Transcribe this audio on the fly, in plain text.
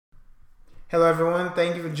Hello, everyone.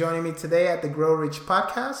 Thank you for joining me today at the Grow Rich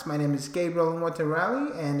podcast. My name is Gabriel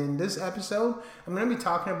Motorali, and in this episode, I'm going to be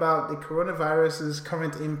talking about the coronavirus's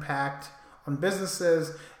current impact on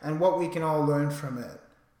businesses and what we can all learn from it.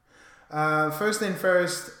 First thing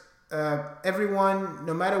first, everyone,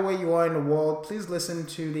 no matter where you are in the world, please listen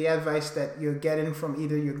to the advice that you're getting from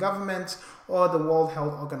either your government or the World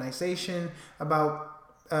Health Organization about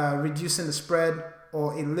reducing the spread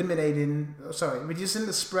or reducing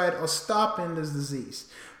the spread or stopping this disease,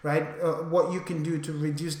 right? What you can do to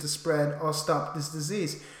reduce the spread or stop this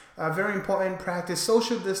disease. Very important, practice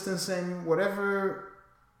social distancing, whatever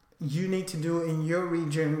you need to do in your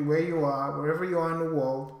region, where you are, wherever you are in the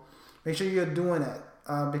world, make sure you're doing it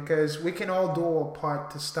because we can all do our part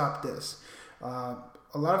to stop this. A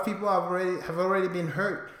lot of people have already been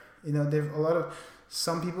hurt. You know,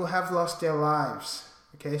 some people have lost their lives.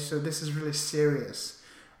 Okay, so this is really serious.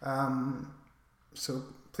 So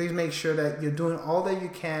please make sure that you're doing all that you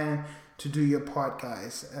can to do your part,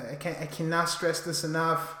 guys. I cannot stress this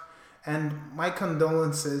enough. And my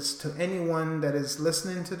condolences to anyone that is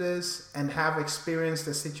listening to this and have experienced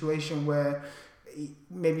a situation where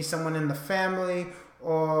maybe someone in the family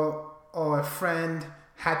or a friend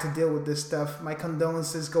had to deal with this stuff. My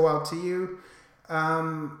condolences go out to you.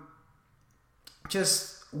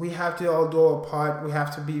 We have to all do our part. We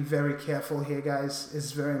have to be very careful here, guys.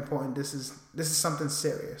 It's very important. This is something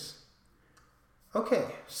serious. Okay,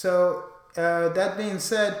 so that being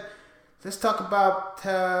said, let's talk about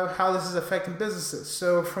how this is affecting businesses.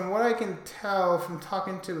 So from what I can tell from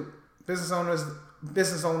talking to business owners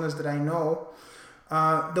that I know,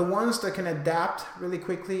 the ones that can adapt really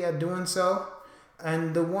quickly are doing so,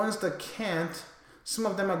 and the ones that can't, some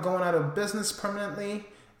of them are going out of business permanently,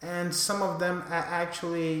 and some of them are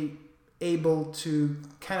actually able to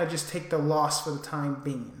kind of just take the loss for the time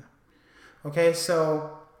being. Okay,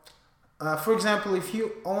 so for example, if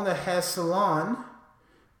you own a hair salon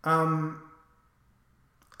and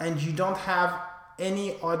you don't have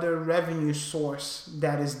any other revenue source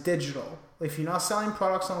that is digital, if you're not selling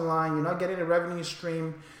products online, you're not getting a revenue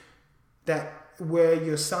stream where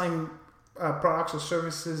you're selling products or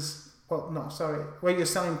services, where you're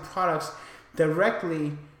selling products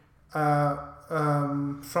directly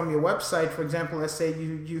from your website. For example, let's say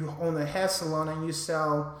you own a hair salon and you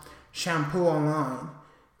sell shampoo online.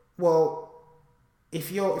 Well,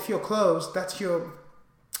 if you're closed, if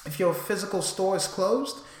your physical store is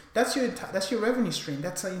closed, that's your revenue stream.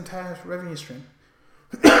 That's the entire revenue stream.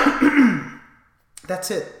 That's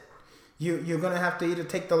it. You're gonna have to either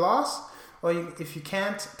take the loss, or if you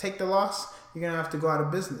can't take the loss, you're gonna have to go out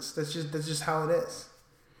of business. That's just how it is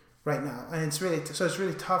right now, and it's really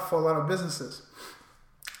tough for a lot of businesses.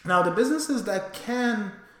 Now, the businesses that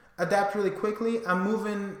can adapt really quickly are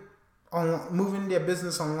moving their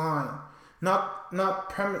business online. Not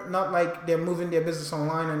like they're moving their business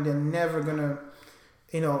online and they're never gonna,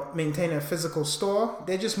 maintain a physical store.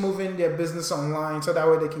 They're just moving their business online so that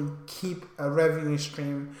way they can keep a revenue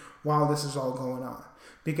stream while this is all going on.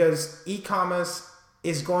 Because e-commerce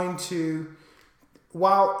is going to,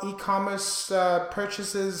 while e-commerce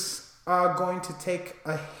purchases are going to take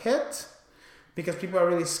a hit because people are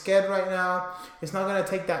really scared right now, it's not going to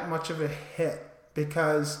take that much of a hit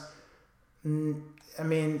because,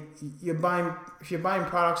 if you're buying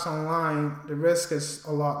products online, the risk is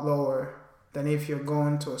a lot lower than if you're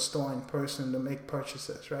going to a store in person to make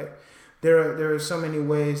purchases, right? There are so many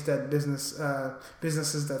ways that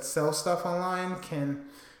businesses that sell stuff online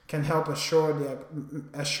can help assure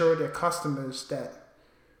their customers that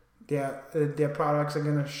their products are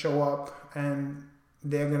going to show up and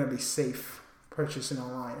they're going to be safe purchasing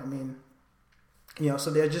online.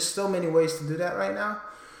 So there are just so many ways to do that right now.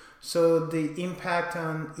 So the impact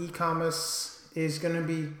on e-commerce is going to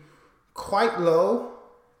be quite low.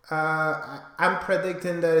 I'm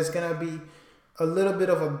predicting that it's going to be a little bit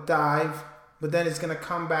of a dive, but then it's going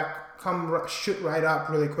to shoot right up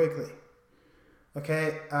really quickly.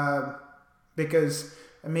 Okay, because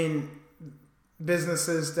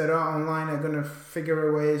businesses that are online are going to figure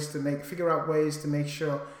out ways to make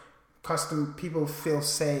sure people feel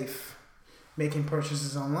safe making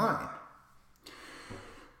purchases online.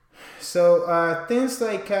 So things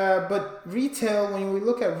like, but retail, when we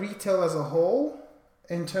look at retail as a whole,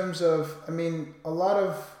 in terms of,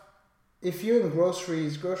 if you're in grocery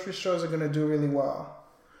stores are going to do really well.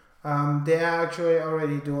 They're actually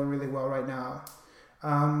already doing really well right now.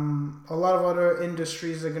 A lot of other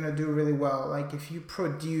industries are going to do really well. Like if you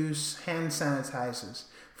produce hand sanitizers,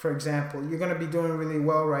 for example, you're going to be doing really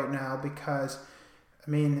well right now because,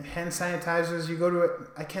 hand sanitizers,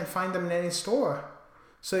 I can't find them in any store.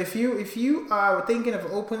 So if you are thinking of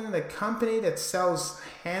opening a company that sells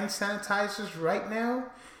hand sanitizers right now,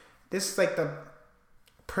 this is like the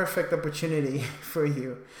perfect opportunity for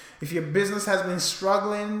you. If your business has been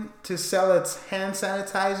struggling to sell its hand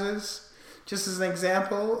sanitizers, just as an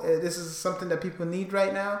example, this is something that people need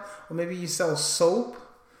right now. Or maybe you sell soap,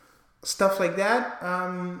 stuff like that.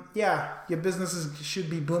 Your business should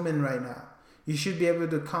be booming right now. You should be able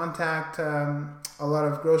to contact a lot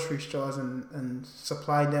of grocery stores and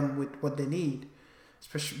supply them with what they need.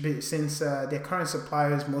 Especially since their current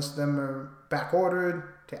suppliers, most of them are back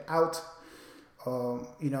ordered, they're out. I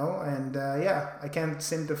can't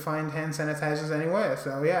seem to find hand sanitizers anywhere.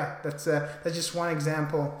 So that's just one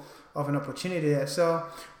example of an opportunity there. So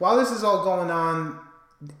while this is all going on,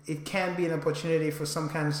 it can be an opportunity for some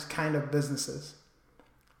kind of businesses.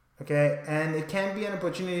 Okay, and it can be an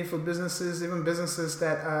opportunity for businesses, even businesses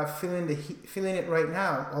that are feeling it right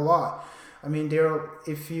now a lot. I mean,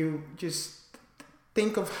 if you just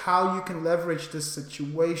think of how you can leverage this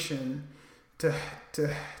situation to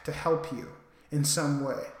help you in some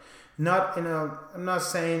way. I'm not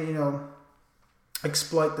saying,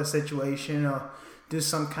 exploit the situation or do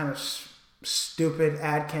some kind of stupid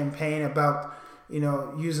ad campaign about,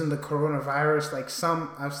 using the coronavirus like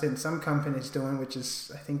I've seen some companies doing, which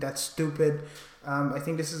is, I think that's stupid. I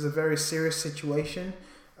think this is a very serious situation.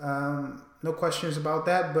 No questions about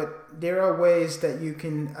that, but there are ways that you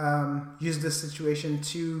can use this situation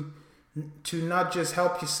to not just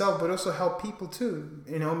help yourself, but also help people too.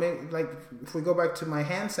 Maybe, like if we go back to my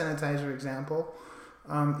hand sanitizer example,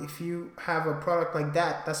 if you have a product like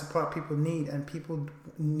that, that's a product people need, and people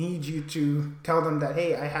need you to tell them that,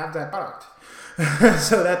 hey, I have that product.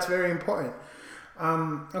 So that's very important.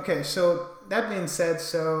 Okay, so that being said,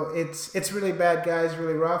 so it's really bad, guys,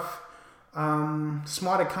 really rough.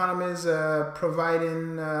 Smart economies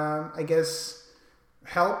providing,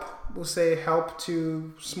 help. We'll say help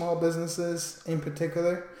to small businesses in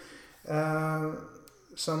particular.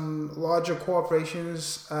 Some larger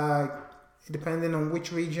corporations, depending on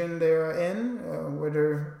which region they're in,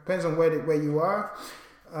 depends on where you are.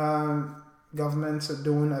 Governments are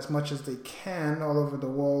doing as much as they can all over the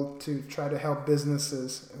world to try to help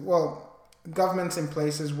businesses. Well, governments in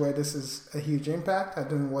places where this is a huge impact are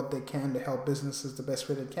doing what they can to help businesses the best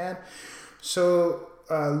way they can. So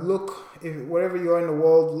wherever you are in the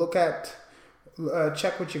world,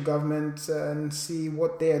 check with your government and see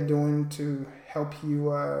what they are doing to help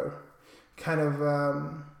you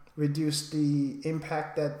reduce the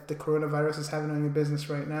impact that the coronavirus is having on your business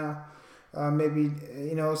right now. Maybe,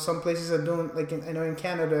 some places are doing, like I know in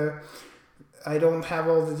Canada, I don't have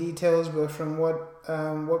all the details, but from what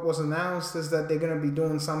was announced is that they're going to be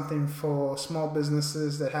doing something for small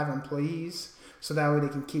businesses that have employees, so that way they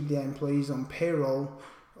can keep their employees on payroll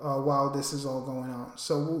while this is all going on.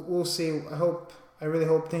 So we'll see. I really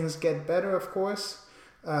hope things get better, of course,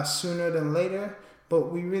 sooner than later,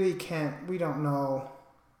 but we really can't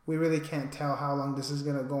tell how long this is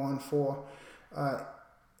going to go on for.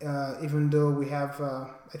 Even though we have,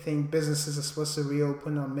 I think businesses are supposed to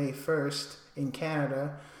reopen on May 1st in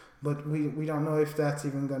Canada, but we don't know if that's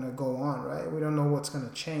even going to go on, right? We don't know what's going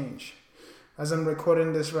to change. As I'm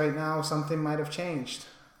recording this right now, something might have changed.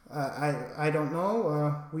 I don't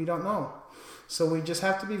know. We don't know. So we just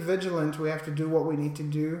have to be vigilant. We have to do what we need to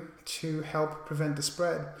do to help prevent the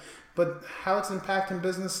spread. But how it's impacting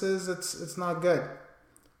businesses, it's not good.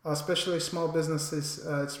 Especially small businesses,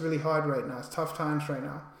 it's really hard right now. It's tough times right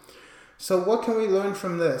now. So what can we learn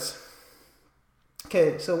from this?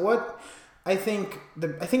 Okay, so what I think the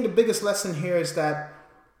biggest lesson here is that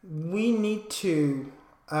we need to,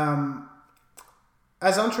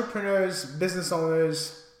 as entrepreneurs, business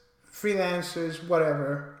owners, freelancers,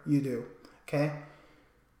 whatever you do, okay,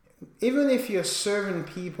 even if you're serving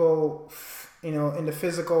people, in the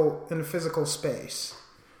physical space,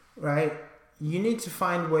 right? You need to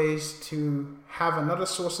find ways to have another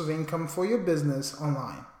source of income for your business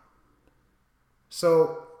online.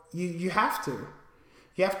 So you have to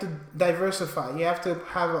diversify. You have to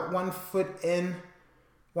have one foot in,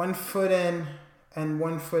 and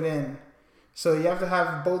one foot in. So you have to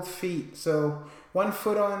have both feet. So one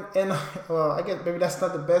foot on in. Well, I guess maybe that's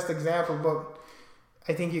not the best example, but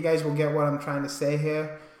I think you guys will get what I'm trying to say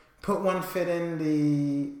here. Put one foot in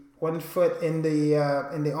the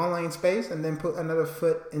online space, and then put another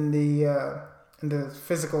foot in the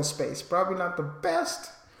physical space. Probably not the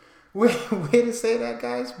best way to say that,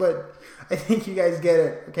 guys, but I think you guys get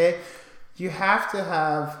it. Okay, you have to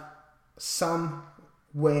have some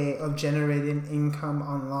way of generating income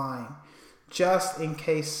online, just in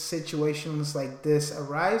case situations like this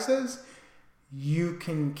arises. You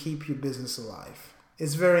can keep your business alive.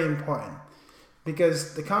 is very important,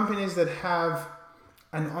 because the companies that have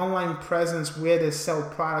an online presence where they sell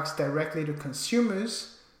products directly to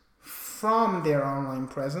consumers from their online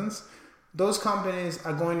presence, those companies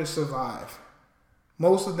are going to survive.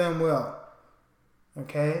 Most of them will.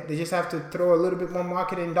 Okay, they just have to throw a little bit more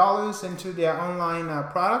marketing dollars into their online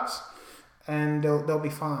products, and they'll be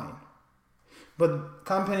fine. But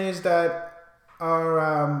companies that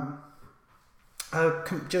are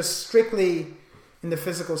just strictly in the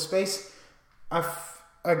physical space,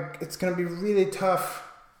 it's going to be really tough.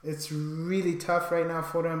 It's really tough right now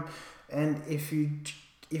for them. And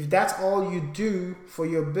if that's all you do for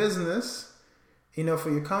your business, for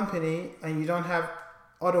your company, and you don't have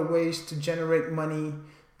other ways to generate money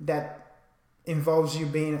that involves you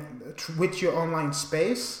being with your online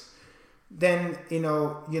space, then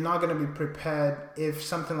you're not going to be prepared if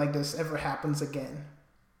something like this ever happens again.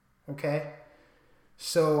 Okay,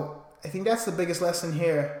 so I think that's the biggest lesson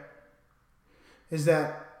here, is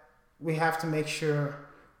that we have to make sure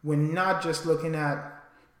we're not just looking at,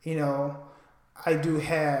 I do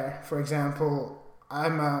hair, for example.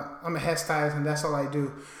 I'm a hairstylist and that's all I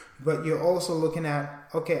do. But you're also looking at,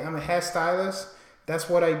 okay, I'm a hairstylist. That's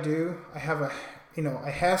what I do. I have a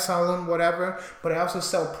hair salon, whatever. But I also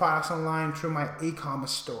sell products online through my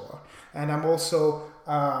e-commerce store. And I'm also,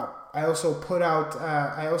 I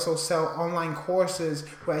also sell online courses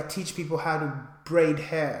where I teach people how to braid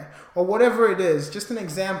hair or whatever it is. Just an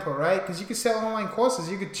example, right? Because you could sell online courses.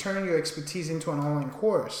 You could turn your expertise into an online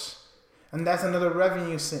course. And that's another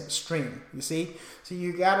revenue stream, you see? So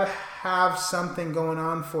you got to have something going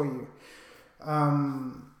on for you.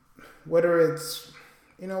 Whether it's,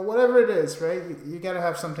 whatever it is, right? You got to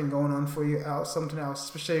have something going on for you, something else.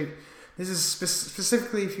 Especially, this is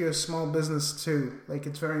specifically if you're a small business too. Like,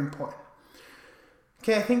 it's very important.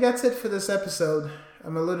 Okay, I think that's it for this episode.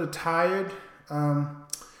 I'm a little tired.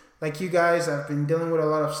 Like you guys, I've been dealing with a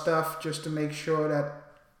lot of stuff just to make sure that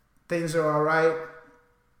things are all right.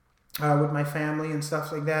 With my family and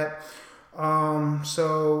stuff like that.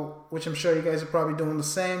 So, which I'm sure you guys are probably doing the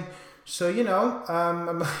same. So,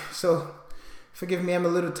 so forgive me, I'm a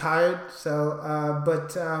little tired. So,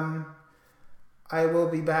 but I will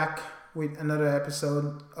be back with another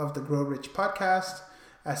episode of the Grow Rich podcast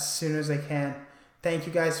as soon as I can. Thank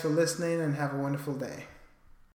you guys for listening and have a wonderful day.